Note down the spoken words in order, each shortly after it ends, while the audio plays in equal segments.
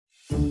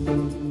Okay.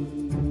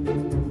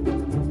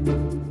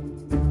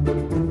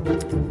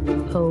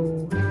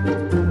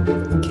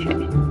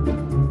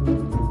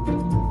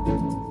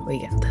 We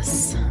got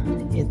this.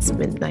 It's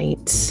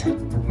midnight.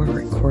 We're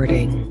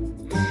recording.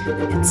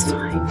 It's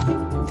fine.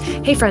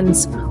 Hey,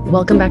 friends.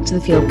 Welcome back to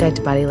the Field Guide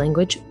to Body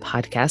Language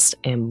podcast.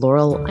 I am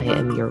Laurel. I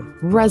am your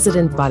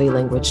resident body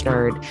language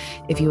nerd.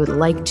 If you would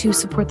like to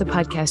support the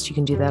podcast, you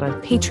can do that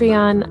on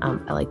Patreon.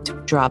 I like to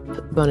drop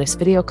bonus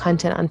video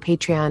content on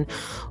Patreon.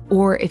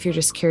 Or if you're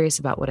just curious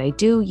about what I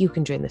do, you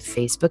can join the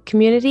Facebook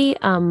community.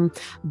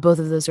 Both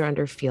of those are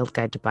under Field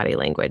Guide to Body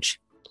Language.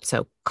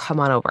 So come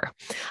on over.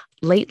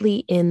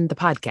 Lately in the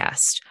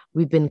podcast,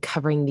 we've been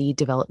covering the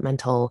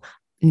developmental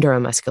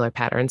neuromuscular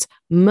patterns,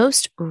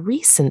 most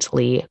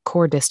recently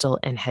core, distal,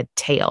 and head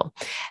tail.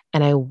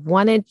 And I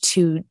wanted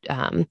to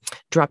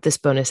drop this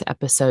bonus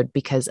episode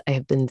because I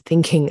have been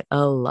thinking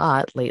a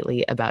lot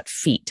lately about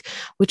feet,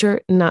 which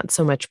are not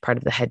so much part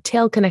of the head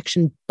tail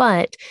connection,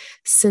 but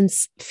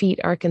since feet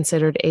are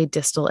considered a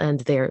distal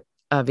end, they're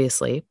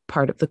obviously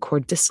part of the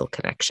core distal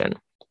connection.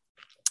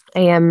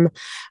 I am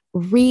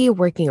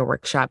reworking a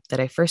workshop that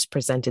I first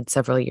presented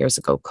several years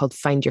ago called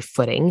Find Your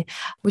Footing,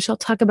 which I'll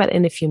talk about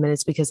in a few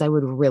minutes because I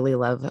would really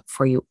love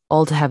for you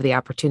all to have the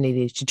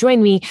opportunity to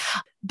join me.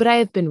 But I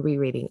have been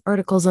rereading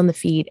articles on the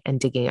feet and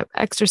digging up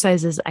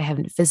exercises I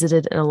haven't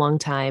visited in a long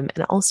time,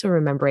 and also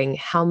remembering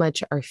how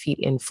much our feet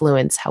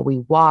influence how we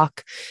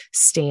walk,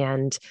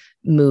 stand,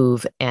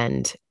 move,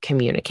 and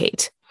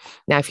communicate.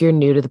 Now, if you're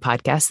new to the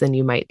podcast, then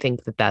you might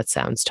think that that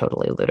sounds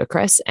totally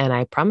ludicrous, and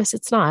I promise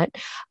it's not.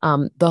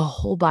 The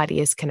whole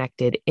body is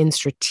connected in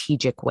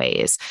strategic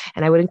ways,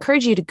 and I would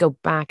encourage you to go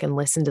back and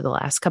listen to the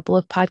last couple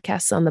of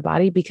podcasts on the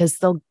body because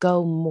they'll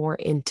go more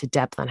into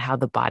depth on how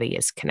the body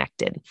is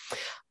connected.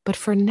 But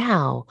for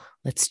now,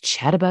 let's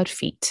chat about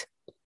feet.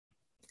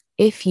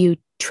 If you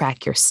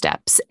track your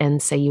steps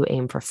and say you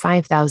aim for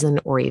 5,000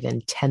 or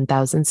even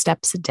 10,000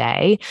 steps a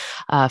day,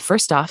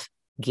 first off,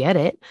 get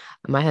it.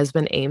 My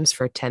husband aims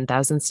for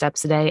 10,000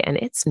 steps a day, and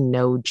it's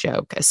no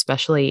joke,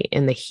 especially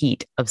in the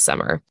heat of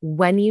summer.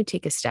 When you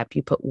take a step,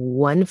 you put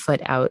one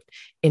foot out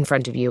in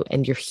front of you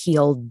and your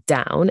heel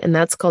down, and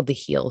that's called the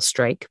heel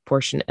strike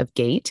portion of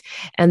gait.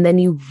 And then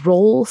you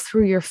roll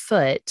through your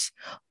foot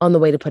on the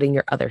way to putting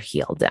your other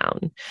heel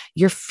down.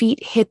 Your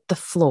feet hit the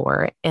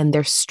floor, and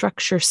their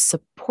structure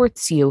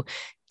supports you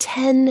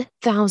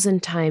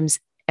 10,000 times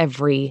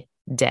every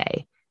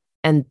day.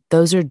 And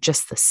those are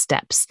just the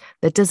steps.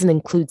 That doesn't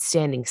include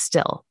standing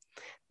still.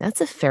 That's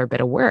a fair bit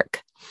of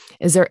work.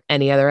 Is there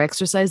any other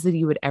exercise that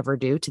you would ever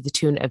do to the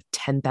tune of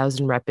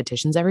 10,000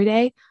 repetitions every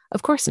day?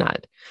 Of course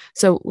not.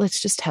 So let's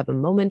just have a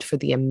moment for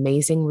the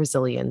amazing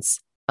resilience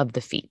of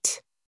the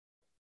feet.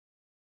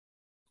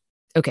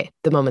 Okay,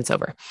 the moment's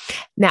over.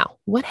 Now,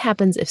 what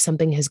happens if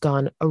something has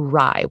gone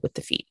awry with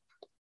the feet?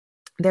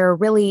 There are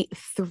really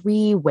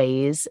three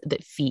ways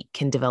that feet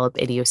can develop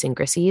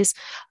idiosyncrasies.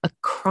 A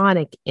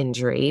chronic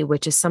injury,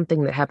 which is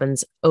something that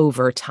happens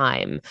over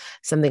time,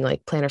 something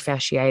like plantar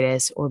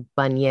fasciitis or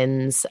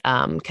bunions,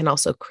 can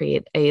also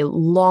create a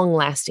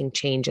long-lasting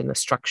change in the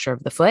structure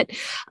of the foot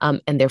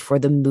and therefore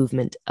the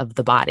movement of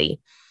the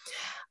body.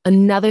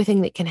 Another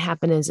thing that can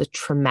happen is a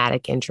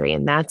traumatic injury,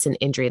 and that's an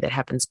injury that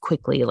happens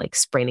quickly, like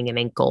spraining an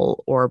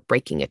ankle or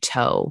breaking a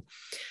toe.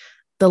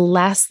 The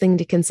last thing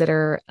to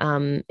consider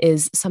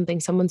is something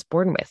someone's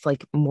born with,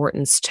 like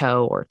Morton's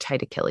toe or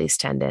tight Achilles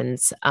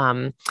tendons.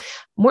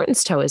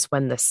 Morton's toe is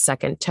when the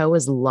second toe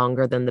is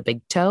longer than the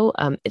big toe.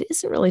 It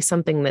isn't really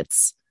something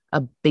that's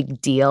a big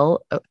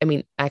deal. I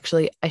mean,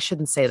 actually, I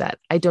shouldn't say that.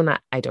 I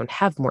don't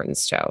have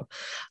Morton's toe.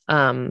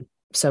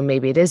 So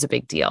maybe it is a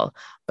big deal,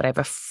 but I have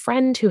a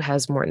friend who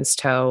has Morton's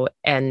toe,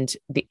 and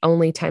the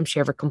only time she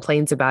ever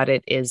complains about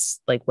it is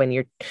like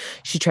when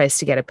she tries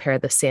to get a pair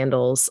of the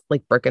sandals,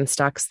 like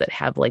Birkenstocks that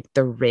have like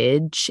the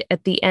ridge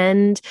at the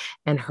end,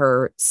 and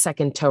her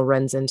second toe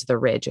runs into the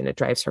ridge and it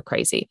drives her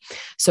crazy.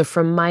 So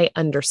from my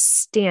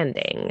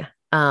understanding,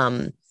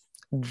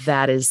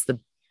 that is the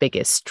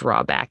biggest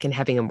drawback in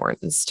having a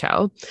Morton's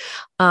toe.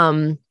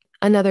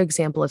 Another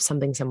example of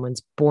something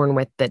someone's born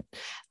with that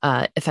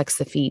affects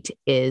the feet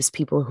is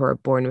people who are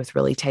born with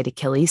really tight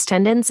Achilles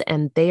tendons,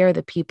 and they are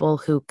the people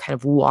who kind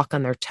of walk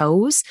on their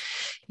toes.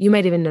 You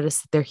might even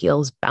notice that their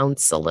heels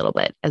bounce a little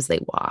bit as they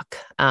walk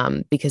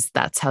because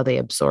that's how they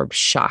absorb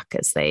shock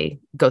as they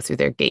go through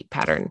their gait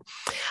pattern.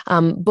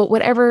 But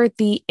whatever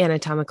the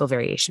anatomical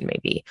variation may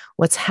be,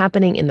 what's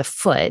happening in the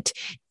foot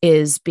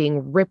is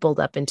being rippled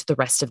up into the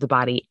rest of the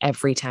body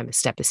every time a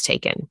step is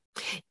taken.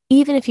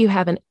 Even if you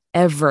haven't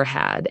ever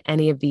had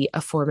any of the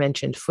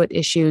aforementioned foot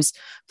issues,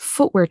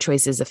 footwear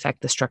choices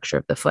affect the structure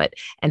of the foot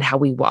and how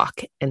we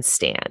walk and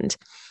stand.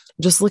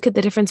 Just look at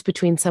the difference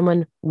between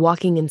someone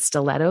walking in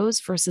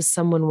stilettos versus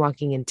someone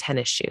walking in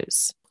tennis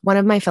shoes. One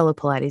of my fellow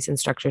Pilates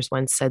instructors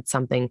once said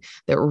something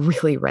that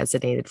really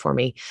resonated for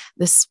me.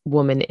 This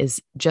woman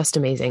is just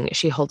amazing.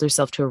 She holds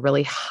herself to a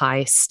really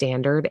high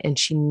standard and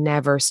she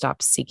never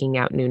stops seeking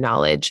out new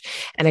knowledge.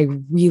 And I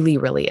really,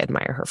 really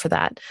admire her for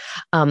that.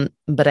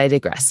 But I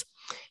digress.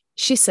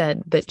 She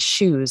said that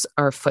shoes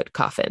are foot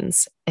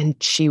coffins, and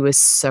she was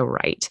so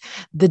right.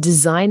 The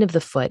design of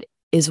the foot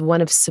is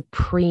one of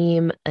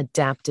supreme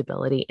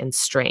adaptability and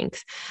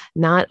strength.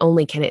 Not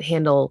only can it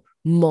handle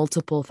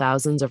multiple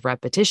thousands of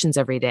repetitions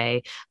every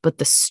day, but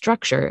the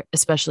structure,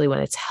 especially when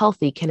it's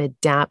healthy, can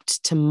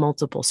adapt to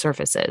multiple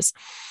surfaces.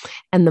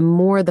 And the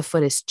more the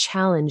foot is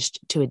challenged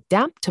to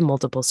adapt to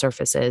multiple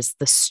surfaces,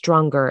 the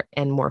stronger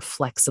and more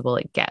flexible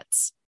it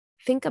gets.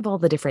 Think of all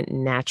the different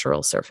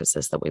natural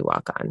surfaces that we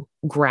walk on: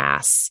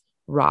 grass,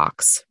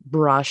 rocks,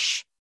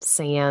 brush,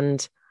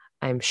 sand.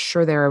 I'm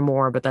sure there are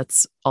more, but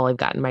that's all I've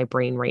got in my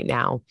brain right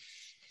now.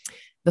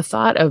 The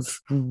thought of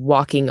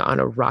walking on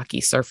a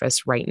rocky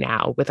surface right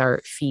now with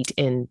our feet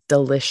in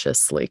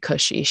deliciously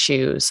cushy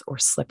shoes or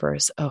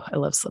slippers, oh, I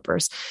love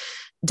slippers,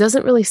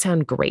 doesn't really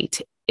sound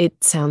great.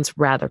 It sounds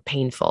rather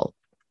painful.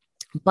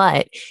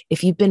 But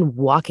if you've been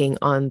walking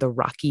on the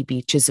rocky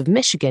beaches of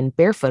Michigan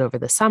barefoot over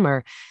the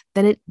summer,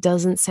 then it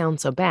doesn't sound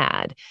so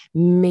bad.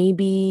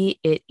 Maybe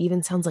it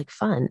even sounds like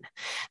fun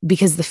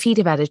because the feet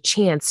have had a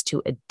chance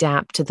to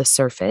adapt to the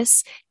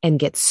surface and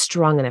get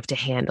strong enough to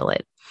handle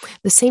it.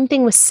 The same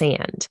thing with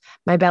sand.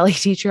 My ballet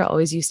teacher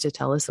always used to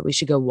tell us that we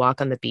should go walk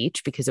on the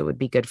beach because it would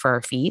be good for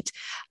our feet.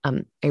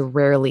 I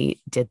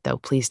rarely did, though.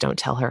 Please don't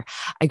tell her.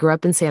 I grew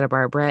up in Santa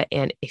Barbara,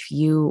 and if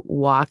you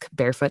walk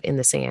barefoot in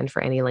the sand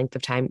for any length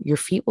of time, your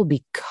feet will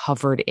be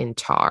covered in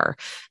tar,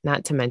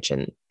 not to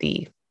mention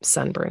the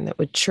sunburn that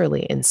would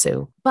surely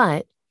ensue.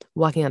 But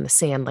walking on the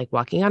sand, like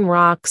walking on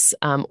rocks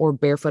or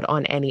barefoot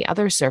on any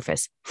other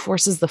surface,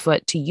 forces the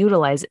foot to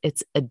utilize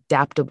its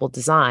adaptable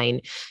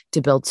design to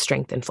build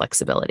strength and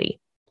flexibility.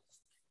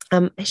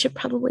 I should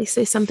probably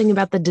say something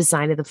about the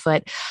design of the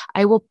foot.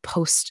 I will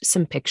post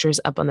some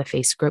pictures up on the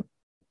face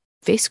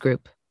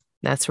group.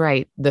 That's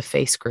right, the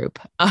face group.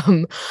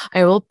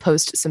 I will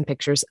post some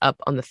pictures up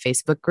on the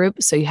Facebook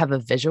group so you have a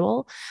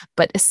visual.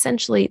 But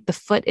essentially, the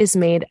foot is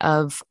made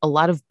of a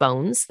lot of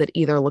bones that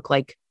either look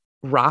like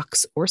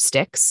rocks or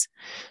sticks,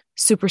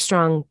 super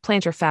strong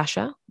plantar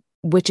fascia,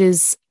 which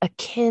is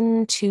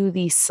akin to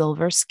the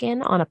silver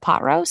skin on a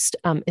pot roast.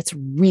 It's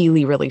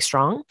really, really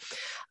strong.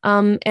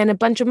 And a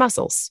bunch of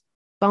muscles: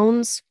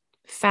 bones,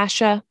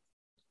 fascia,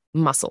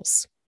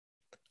 muscles.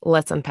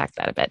 Let's unpack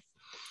that a bit.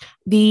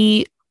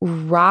 The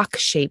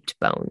rock-shaped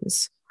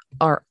bones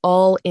are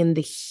all in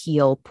the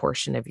heel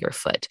portion of your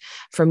foot,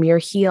 from your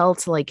heel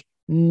to like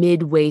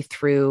midway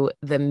through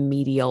the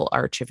medial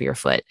arch of your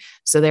foot.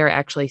 So there are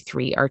actually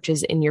 3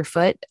 arches in your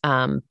foot,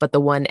 but the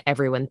one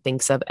everyone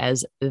thinks of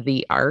as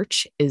the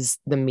arch is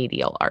the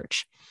medial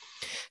arch.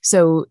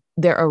 So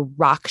there are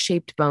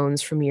rock-shaped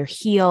bones from your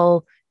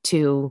heel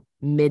to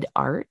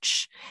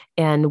mid-arch.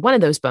 And one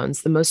of those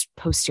bones, the most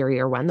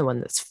posterior one, the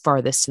one that's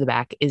farthest to the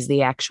back, is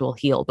the actual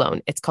heel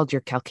bone. It's called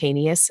your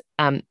calcaneus.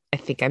 I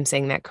think I'm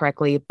saying that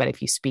correctly, but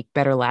if you speak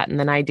better Latin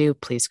than I do,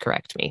 please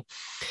correct me.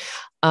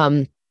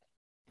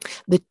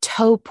 The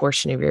toe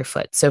portion of your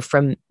foot, so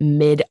from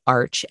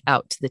mid-arch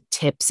out to the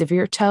tips of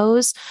your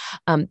toes,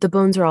 the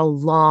bones are all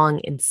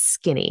long and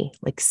skinny,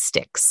 like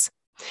sticks.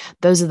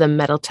 Those are the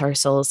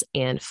metatarsals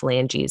and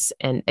phalanges.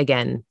 And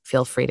again,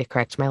 feel free to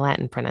correct my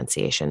Latin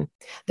pronunciation.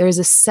 There is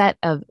a set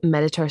of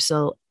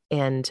metatarsal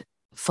and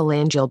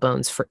phalangeal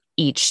bones for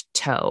each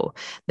toe.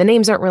 The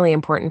names aren't really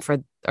important for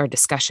our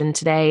discussion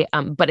today,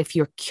 but if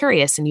you're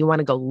curious and you want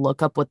to go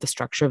look up what the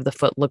structure of the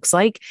foot looks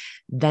like,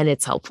 then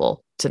it's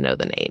helpful to know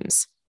the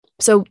names.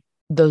 So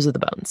those are the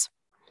bones.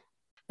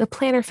 The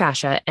plantar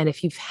fascia, and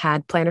if you've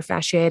had plantar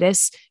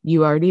fasciitis,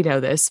 you already know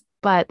this,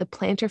 but the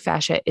plantar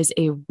fascia is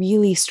a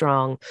really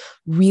strong,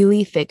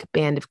 really thick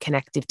band of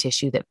connective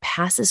tissue that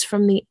passes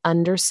from the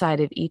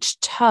underside of each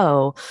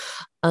toe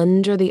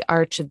under the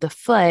arch of the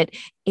foot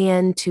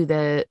and to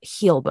the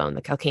heel bone,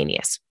 the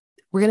calcaneus.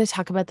 We're going to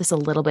talk about this a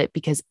little bit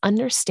because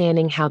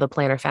understanding how the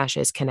plantar fascia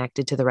is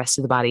connected to the rest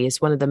of the body is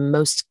one of the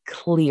most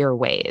clear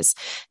ways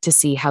to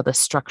see how the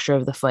structure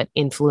of the foot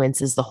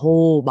influences the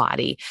whole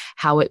body,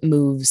 how it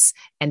moves,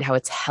 and how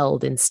it's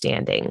held in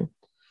standing.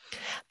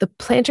 The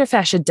plantar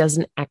fascia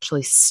doesn't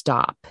actually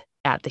stop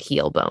at the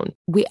heel bone.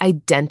 We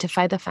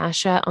identify the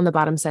fascia on the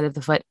bottom side of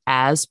the foot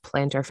as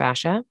plantar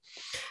fascia,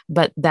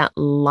 but that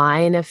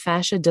line of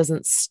fascia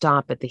doesn't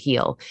stop at the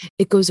heel.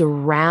 It goes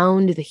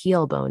around the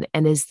heel bone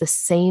and is the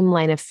same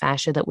line of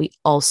fascia that we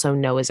also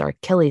know as our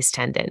Achilles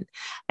tendon.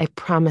 I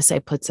promise I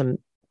put some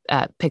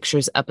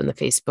pictures up in the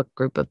Facebook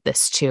group of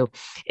this too.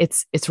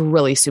 It's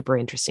really super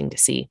interesting to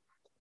see.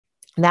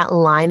 That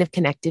line of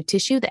connective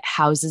tissue that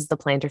houses the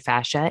plantar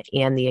fascia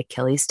and the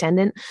Achilles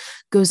tendon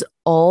goes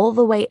all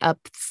the way up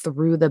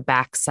through the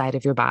back side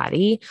of your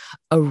body,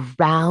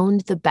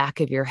 around the back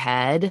of your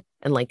head,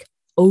 and like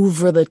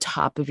over the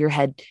top of your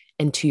head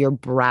and to your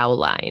brow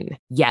line.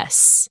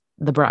 Yes,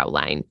 the brow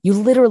line. You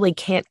literally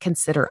can't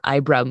consider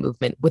eyebrow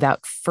movement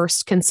without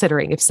first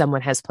considering if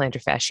someone has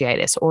plantar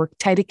fasciitis or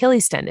tight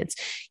Achilles tendons.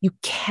 You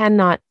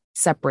cannot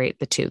separate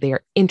the two. They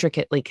are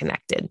intricately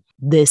connected.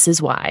 This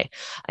is why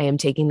I am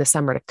taking the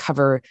summer to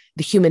cover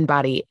the human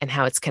body and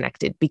how it's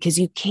connected, because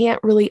you can't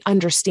really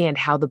understand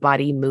how the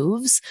body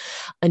moves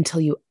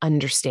until you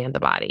understand the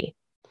body.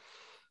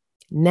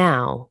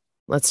 Now,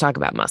 let's talk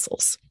about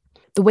muscles.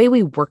 The way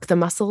we work the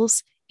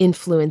muscles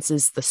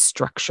influences the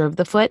structure of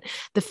the foot.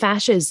 The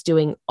fascia is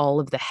doing all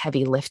of the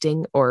heavy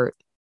lifting, or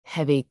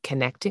heavy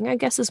connecting, I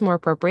guess is more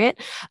appropriate.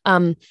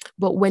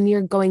 But when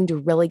you're going to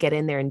really get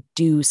in there and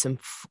do some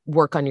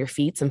work on your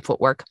feet, some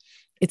footwork,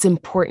 it's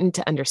important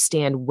to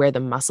understand where the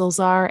muscles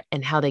are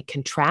and how they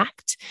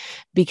contract,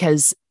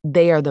 because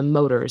they are the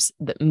motors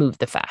that move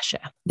the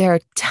fascia. There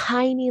are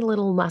tiny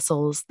little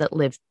muscles that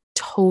live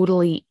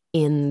totally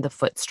in the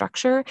foot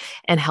structure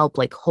and help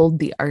like hold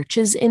the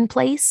arches in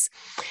place.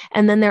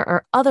 And then there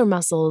are other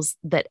muscles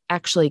that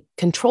actually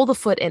control the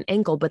foot and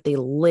ankle, but they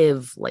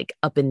live like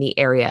up in the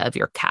area of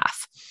your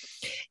calf.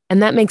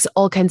 And that makes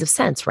all kinds of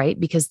sense, right?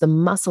 Because the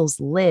muscles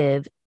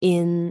live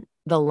in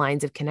the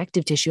lines of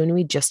connective tissue. And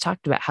we just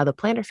talked about how the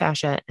plantar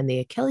fascia and the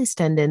Achilles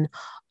tendon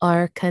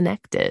are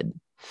connected.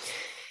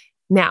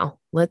 Now,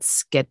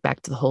 let's get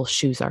back to the whole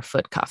shoes are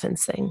foot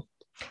coffins thing.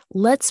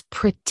 Let's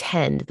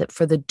pretend that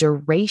for the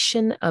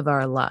duration of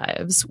our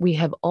lives, we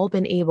have all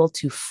been able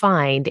to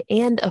find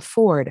and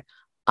afford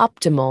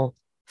optimal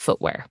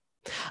footwear.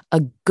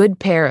 A good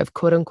pair of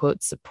quote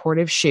unquote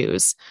supportive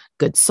shoes,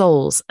 good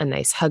soles, a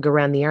nice hug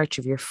around the arch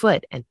of your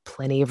foot, and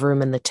plenty of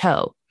room in the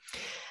toe.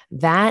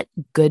 That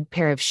good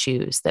pair of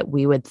shoes that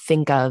we would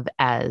think of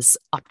as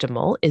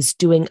optimal is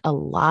doing a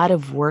lot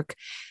of work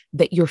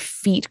that your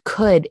feet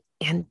could,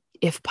 and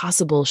if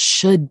possible,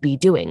 should be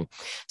doing.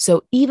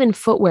 So even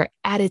footwear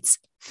at its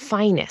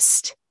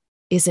finest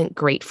isn't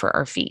great for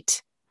our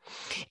feet.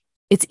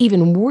 It's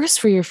even worse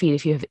for your feet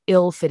if you have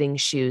ill-fitting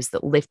shoes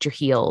that lift your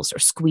heels or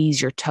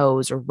squeeze your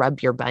toes or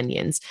rub your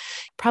bunions,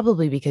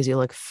 probably because you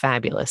look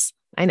fabulous.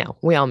 I know,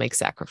 we all make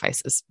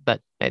sacrifices, but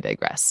I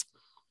digress.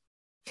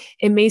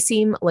 It may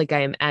seem like I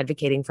am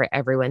advocating for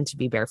everyone to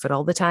be barefoot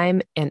all the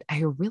time, and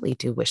I really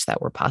do wish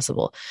that were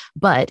possible.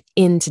 But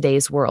in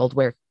today's world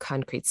where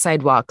concrete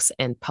sidewalks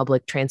and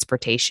public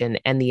transportation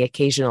and the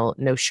occasional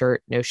no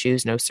shirt, no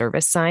shoes, no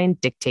service sign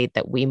dictate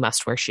that we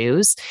must wear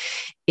shoes,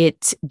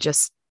 it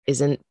just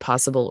isn't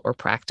possible or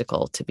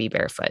practical to be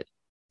barefoot.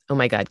 Oh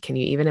my God, can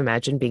you even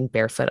imagine being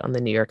barefoot on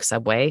the New York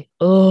subway?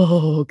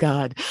 Oh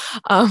God.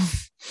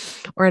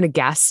 Or in a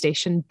gas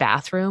station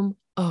bathroom.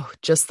 Oh,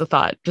 just the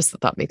thought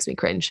makes me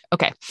cringe.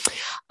 Okay.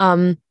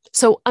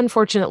 So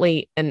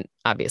unfortunately, and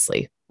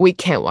obviously, we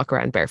can't walk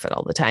around barefoot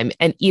all the time.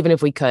 And even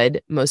if we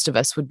could, most of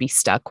us would be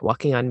stuck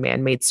walking on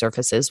man-made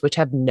surfaces, which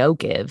have no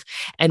give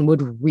and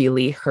would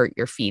really hurt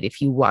your feet if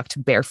you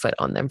walked barefoot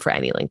on them for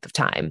any length of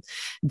time.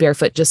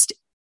 Barefoot just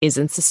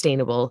isn't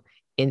sustainable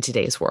in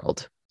today's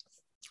world.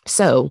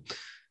 So,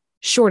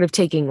 short of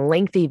taking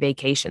lengthy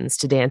vacations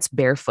to dance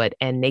barefoot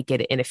and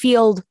naked in a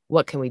field,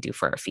 what can we do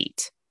for our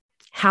feet?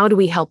 How do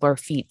we help our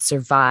feet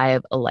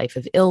survive a life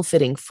of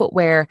ill-fitting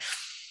footwear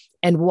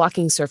and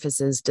walking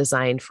surfaces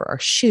designed for our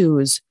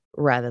shoes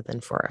rather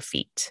than for our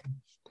feet?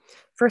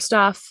 First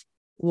off,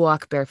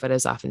 walk barefoot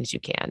as often as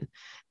you can.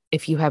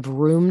 If you have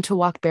room to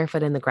walk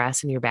barefoot in the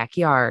grass in your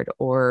backyard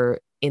or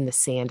in the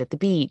sand at the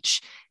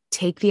beach,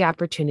 take the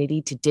opportunity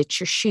to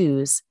ditch your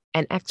shoes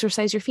and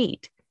exercise your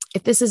feet.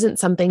 If this isn't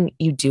something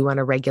you do on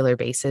a regular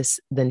basis,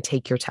 then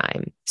take your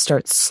time.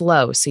 Start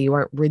slow so you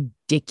aren't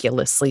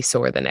ridiculously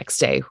sore the next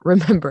day.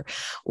 Remember,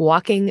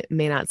 walking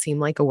may not seem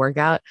like a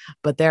workout,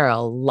 but there are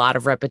a lot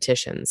of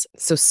repetitions,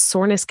 so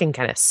soreness can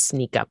kind of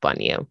sneak up on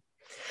you.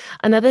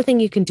 Another thing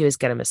you can do is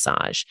get a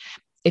massage.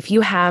 If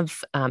you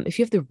have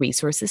the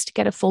resources to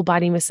get a full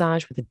body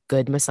massage with a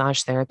good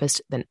massage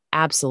therapist, then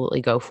absolutely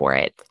go for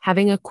it.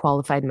 Having a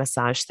qualified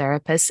massage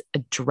therapist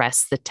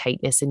address the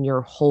tightness in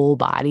your whole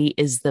body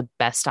is the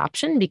best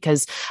option,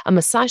 because a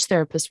massage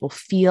therapist will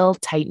feel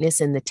tightness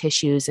in the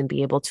tissues and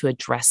be able to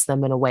address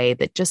them in a way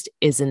that just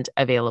isn't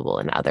available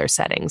in other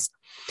settings.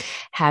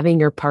 Having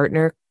your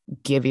partner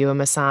give you a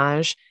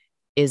massage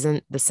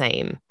isn't the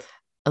same,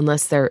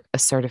 unless they're a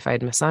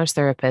certified massage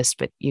therapist,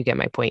 but you get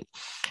my point.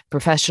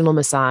 Professional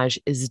massage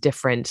is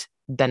different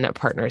than a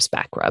partner's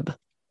back rub.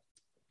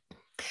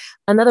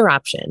 Another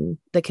option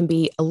that can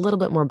be a little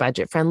bit more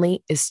budget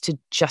friendly is to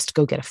just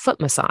go get a foot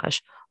massage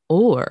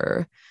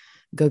or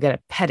go get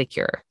a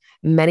pedicure.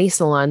 Many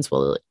salons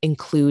will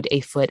include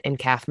a foot and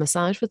calf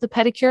massage with a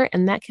pedicure,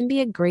 and that can be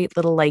a great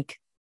little like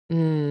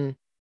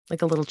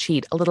a little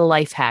cheat, a little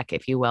life hack,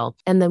 if you will.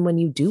 And then when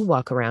you do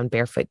walk around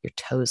barefoot, your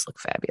toes look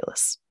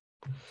fabulous.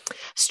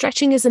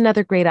 Stretching is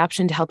another great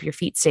option to help your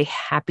feet stay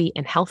happy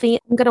and healthy.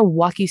 I'm going to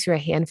walk you through a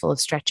handful of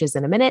stretches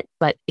in a minute,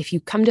 but if you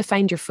come to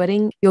find your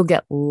footing, you'll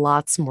get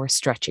lots more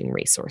stretching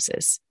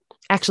resources.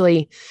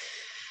 Actually,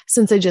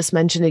 since I just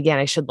mentioned again,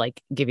 I should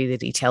give you the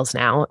details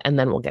now, and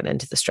then we'll get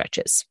into the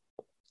stretches.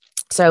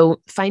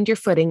 So find your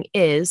footing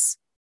is,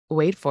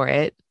 wait for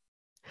it,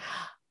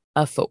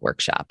 a foot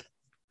workshop.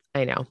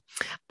 I know.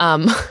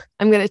 Um,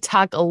 I'm going to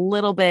talk a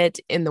little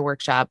bit in the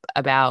workshop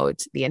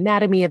about the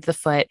anatomy of the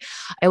foot.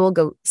 I will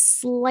go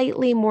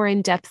slightly more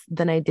in depth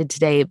than I did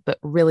today, but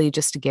really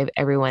just to give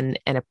everyone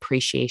an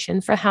appreciation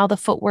for how the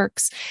foot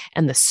works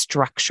and the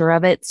structure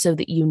of it so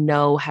that you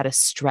know how to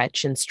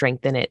stretch and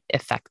strengthen it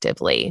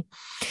effectively.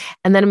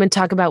 And then I'm going to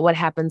talk about what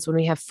happens when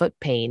we have foot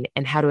pain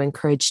and how to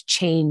encourage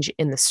change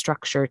in the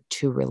structure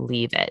to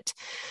relieve it.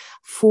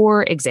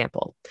 For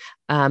example,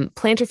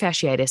 plantar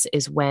fasciitis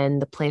is when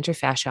the plantar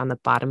fascia on the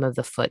bottom of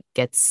the foot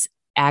gets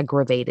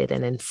aggravated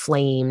and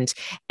inflamed,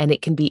 and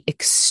it can be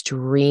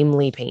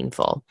extremely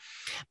painful.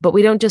 But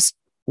we don't just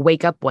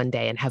wake up one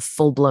day and have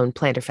full-blown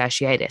plantar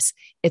fasciitis.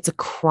 It's a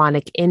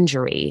chronic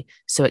injury,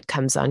 so it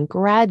comes on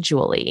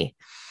gradually.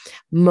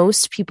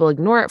 Most people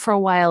ignore it for a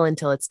while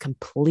until it's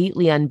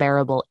completely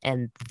unbearable,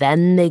 and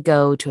then they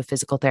go to a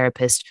physical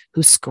therapist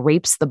who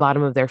scrapes the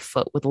bottom of their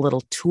foot with a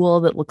little tool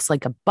that looks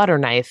like a butter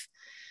knife.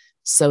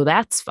 So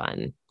that's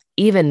fun.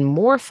 Even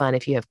more fun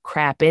if you have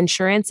crap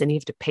insurance and you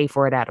have to pay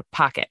for it out of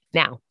pocket.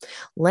 Now,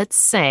 let's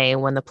say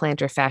when the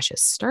plantar fascia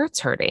starts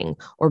hurting,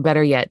 or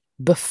better yet,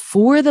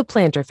 before the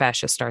plantar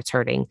fascia starts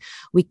hurting,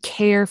 we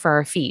care for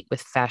our feet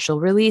with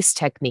fascial release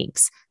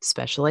techniques,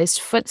 specialized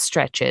foot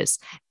stretches,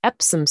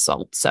 Epsom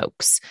salt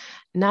soaks.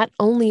 Not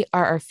only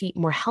are our feet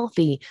more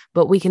healthy,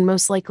 but we can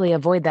most likely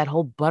avoid that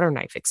whole butter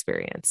knife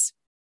experience.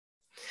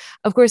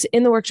 Of course,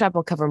 in the workshop,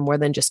 I'll cover more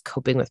than just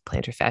coping with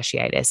plantar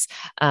fasciitis.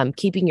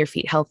 Keeping your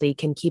feet healthy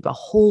can keep a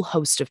whole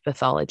host of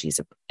pathologies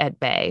at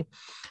bay.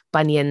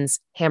 Bunions,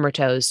 hammer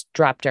toes,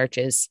 dropped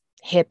arches,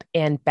 hip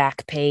and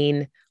back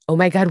pain. Oh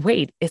my God,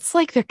 wait, it's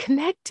like they're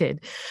connected.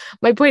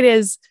 My point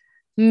is,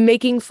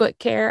 making foot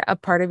care a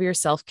part of your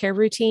self-care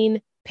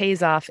routine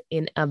pays off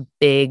in a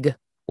big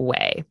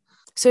way.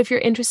 So if you're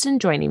interested in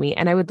joining me,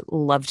 and I would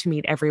love to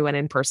meet everyone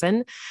in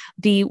person,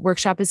 the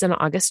workshop is on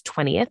August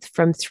 20th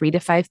from 3 to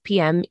 5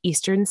 p.m.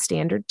 Eastern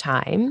Standard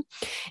Time.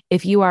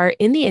 If you are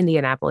in the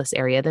Indianapolis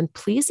area, then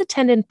please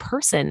attend in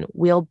person.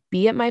 We'll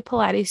be at my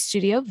Pilates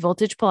studio,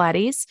 Voltage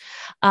Pilates.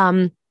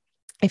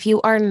 If you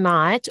are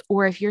not,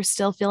 or if you're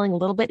still feeling a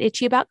little bit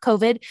itchy about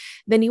COVID,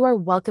 then you are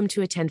welcome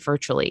to attend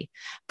virtually.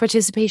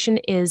 Participation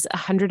is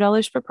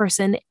 $100 per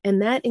person,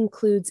 and that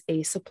includes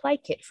a supply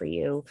kit for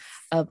you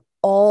of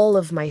all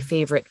of my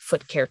favorite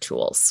foot care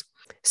tools.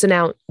 So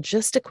now,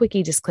 just a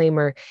quickie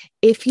disclaimer,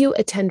 if you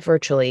attend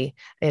virtually,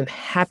 I am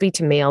happy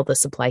to mail the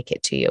supply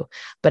kit to you.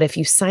 But if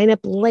you sign up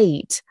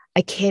late,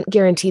 I can't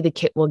guarantee the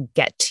kit will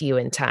get to you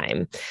in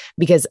time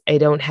because I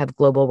don't have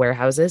global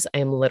warehouses. I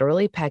am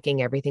literally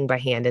packing everything by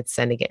hand and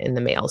sending it in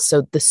the mail.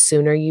 So the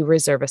sooner you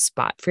reserve a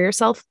spot for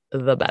yourself,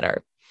 the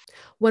better.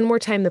 One more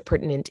time, the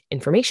pertinent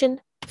information.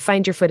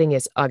 Find Your Footing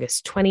is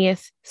August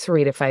 20th,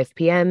 3 to 5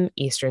 p.m.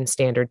 Eastern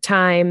Standard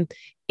Time,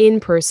 in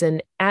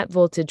person at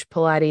Voltage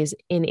Pilates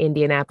in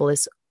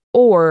Indianapolis,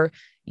 or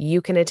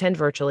you can attend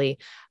virtually,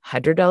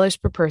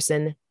 $100 per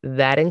person.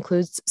 That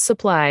includes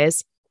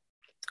supplies.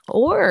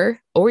 Or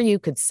you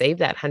could save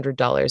that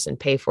 $100 and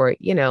pay for it,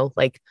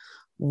 like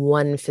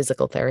one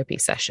physical therapy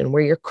session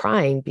where you're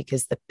crying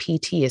because the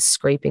PT is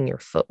scraping your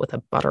foot with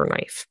a butter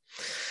knife.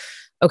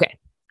 Okay,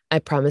 I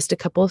promised a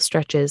couple of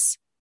stretches,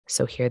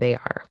 so here they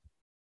are.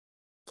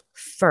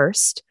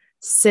 First,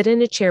 sit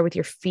in a chair with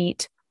your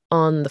feet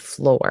on the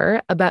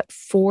floor, about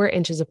 4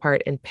 inches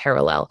apart and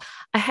parallel.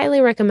 I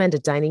highly recommend a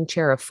dining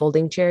chair or a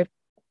folding chair.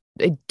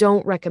 I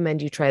don't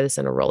recommend you try this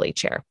in a rolly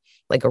chair,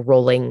 like a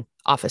rolling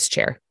office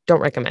chair.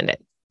 Don't recommend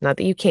it. Not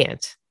that you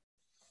can't.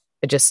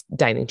 Just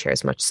dining chair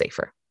is much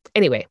safer.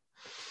 Anyway,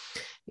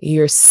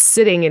 you're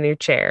sitting in your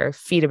chair,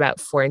 feet about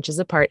 4 inches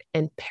apart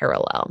and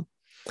parallel.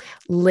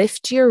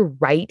 Lift your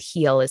right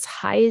heel as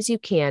high as you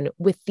can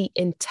with the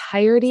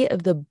entirety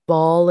of the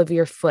ball of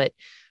your foot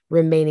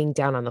remaining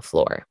down on the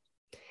floor.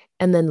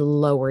 And then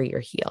lower your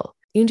heel.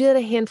 You can do that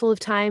a handful of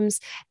times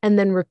and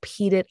then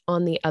repeat it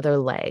on the other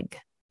leg.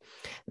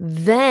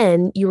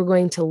 Then you are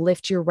going to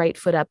lift your right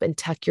foot up and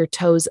tuck your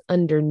toes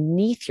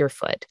underneath your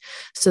foot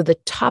so the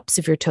tops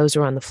of your toes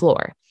are on the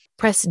floor.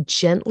 Press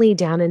gently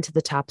down into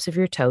the tops of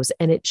your toes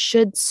and it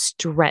should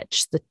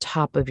stretch the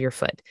top of your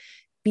foot.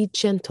 Be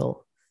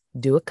gentle.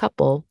 Do a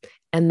couple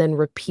and then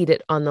repeat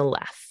it on the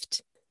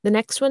left. The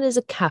next one is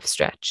a calf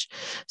stretch.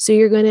 So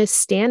you're going to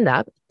stand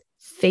up,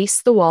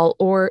 face the wall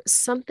or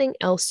something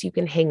else you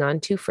can hang on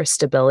to for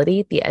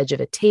stability. The edge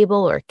of a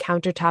table or a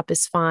countertop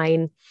is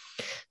fine.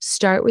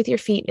 Start with your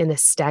feet in a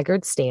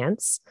staggered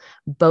stance,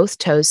 both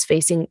toes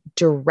facing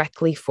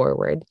directly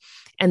forward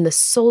and the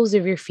soles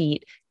of your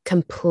feet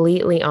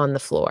completely on the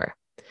floor.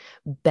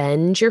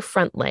 Bend your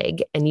front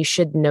leg and you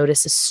should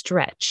notice a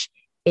stretch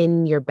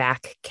in your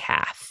back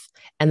calf.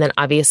 And then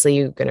obviously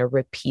you're going to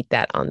repeat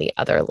that on the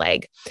other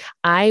leg.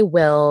 I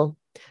will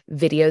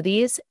video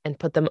these and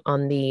put them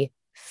on the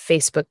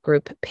Facebook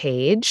group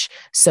page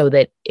so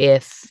that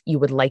if you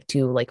would like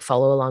to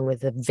follow along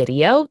with the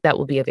video, that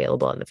will be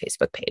available on the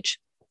Facebook page.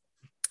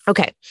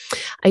 Okay,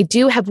 I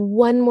do have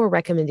one more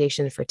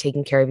recommendation for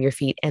taking care of your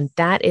feet, and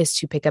that is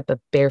to pick up a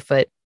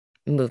barefoot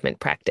movement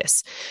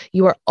practice.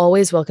 You are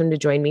always welcome to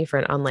join me for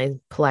an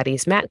online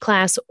Pilates mat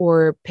class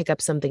or pick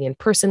up something in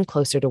person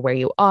closer to where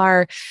you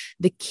are.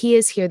 The key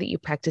is here that you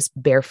practice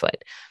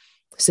barefoot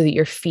so that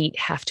your feet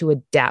have to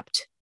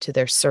adapt to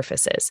their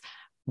surfaces.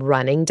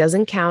 Running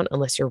doesn't count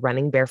unless you're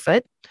running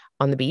barefoot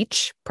on the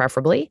beach,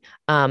 preferably.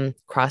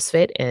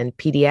 CrossFit and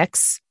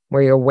PDX,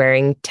 where you're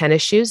wearing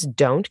tennis shoes,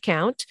 don't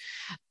count.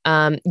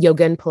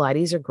 Yoga and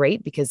Pilates are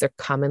great because they're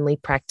commonly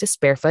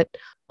practiced barefoot.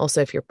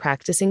 Also, if you're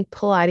practicing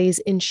Pilates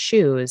in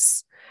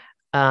shoes,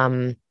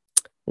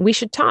 we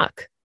should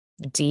talk.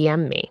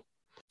 DM me.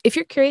 If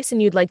you're curious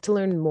and you'd like to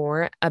learn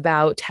more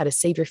about how to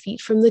save your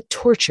feet from the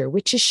torture,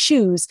 which is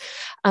shoes,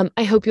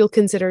 I hope you'll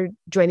consider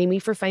joining me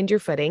for Find Your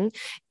Footing.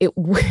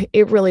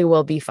 It really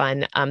will be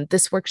fun.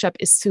 This workshop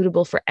is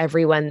suitable for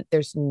everyone.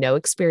 There's no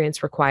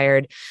experience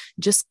required.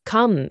 Just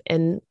come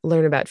and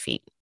learn about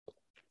feet.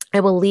 I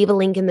will leave a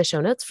link in the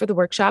show notes for the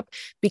workshop.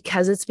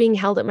 Because it's being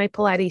held at my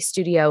Pilates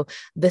studio,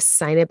 the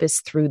sign up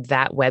is through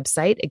that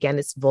website. Again,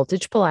 it's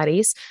Voltage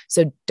Pilates,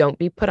 so don't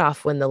be put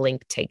off when the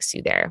link takes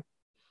you there.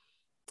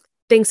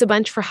 Thanks a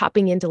bunch for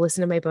hopping in to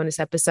listen to my bonus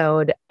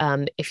episode.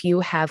 If you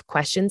have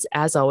questions,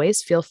 as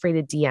always, feel free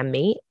to DM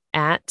me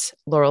at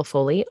Laurel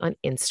Foley on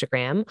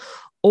Instagram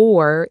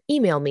or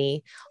email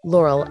me,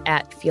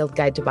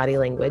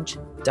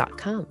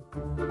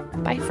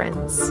 laurel@fieldguidetobodylanguage.com. Bye,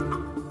 friends.